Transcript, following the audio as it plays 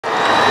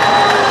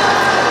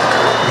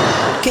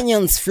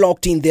Kenyans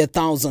flocked in their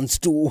thousands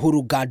to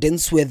Uhuru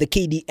Gardens, where the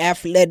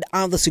KDF led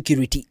other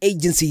security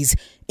agencies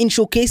in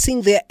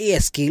showcasing their air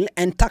skill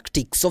and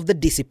tactics of the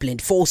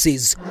disciplined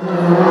forces.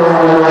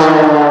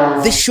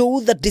 The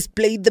show that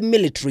displayed the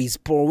military's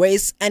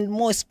prowess and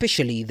more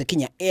especially the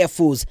Kenya Air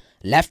Force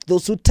left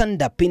those who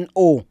turned up in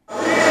awe.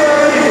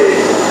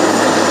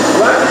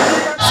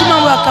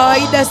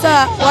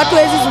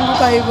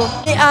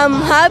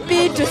 I'm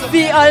happy to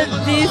see all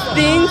these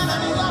things.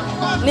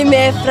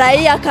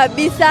 Nimefurahia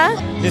kabisa.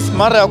 Ni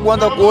mara ya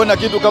kwanza kuona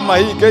kitu kama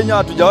hii Kenya,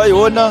 hatujawahi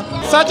ona.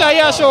 Such a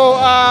air show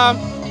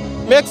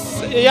makes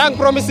young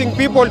promising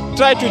people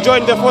try to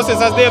join the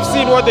forces as they have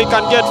seen what they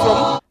can get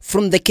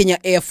from the Kenya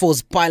Air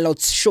Force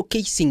pilots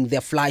showcasing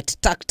their flight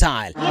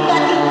tactile,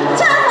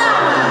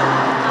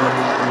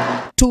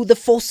 to the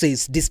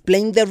forces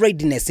displaying their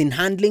readiness in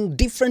handling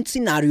different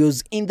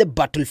scenarios in the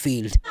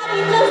battlefield.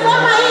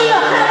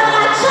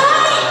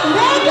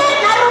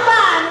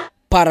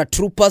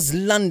 Paratroopers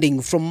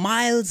landing from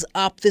miles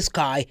up the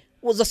sky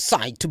was a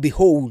sight to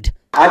behold.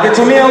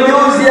 Akitumia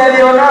ujuzi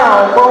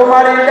alionao kwa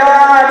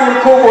umaridadi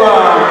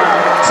mkubwa.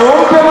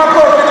 Tumpe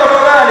makofi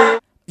tafadhali.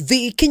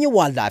 The Kenya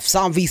Wildlife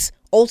Service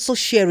also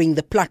sharing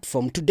the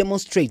platform to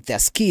demonstrate their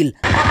skill.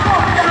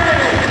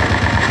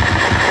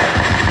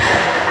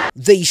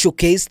 They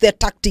showcased their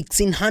tactics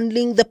in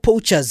handling the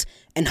poachers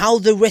and how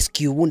they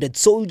rescue wounded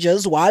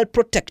soldiers while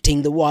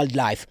protecting the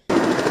wildlife.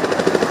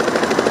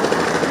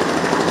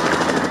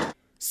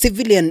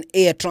 Civilian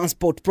air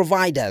transport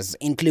providers,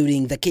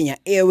 including the Kenya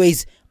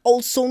Airways,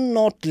 also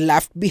not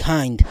left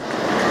behind.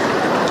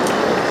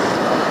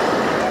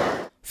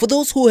 For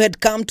those who had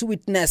come to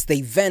witness the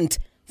event,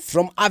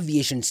 from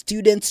aviation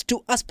students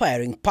to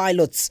aspiring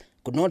pilots,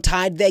 could not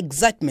hide their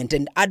excitement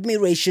and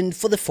admiration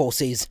for the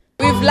forces.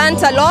 We've learned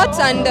a lot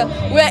and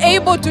we're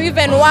able to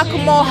even work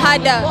more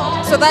harder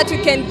so that we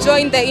can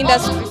join the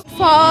industry.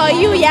 For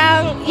you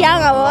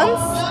younger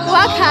ones,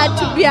 work hard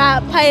to be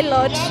a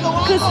pilot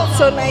because it's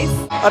so nice.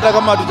 Hata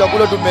kama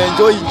tutakula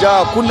tumeenjoy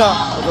njaa kuna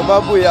kwa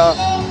sababu ya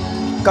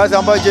kazi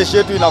ambayo jeshi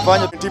yetu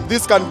inafanya.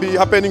 This can be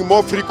happening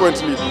more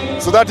frequently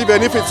so that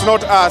even if it's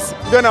not us,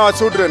 then our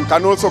children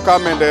can also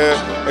come and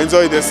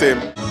enjoy the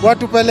same.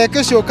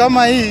 Watupeleke show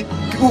kama hii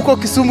huko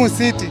Kisumu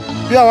City,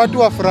 pia watu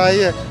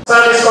wafurahie.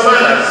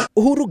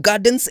 Uhuru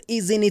Gardens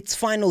is in its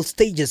final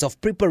stages of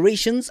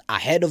preparations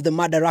ahead of the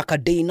Madaraka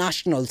Day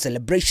national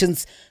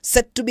celebrations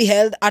set to be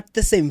held at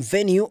the same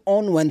venue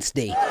on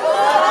Wednesday.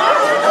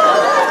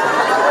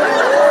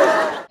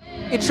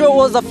 It sure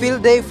was a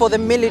field day for the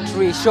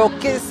military,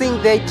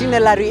 showcasing the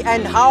itinerary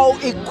and how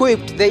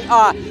equipped they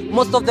are.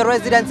 Most of the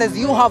residents, as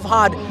you have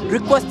heard,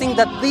 requesting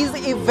that this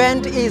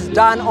event is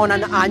done on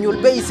an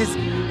annual basis.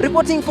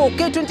 Reporting for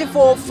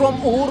K24 from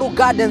Uhuru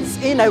Gardens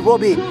in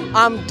Nairobi,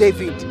 I'm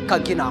David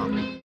Kagina.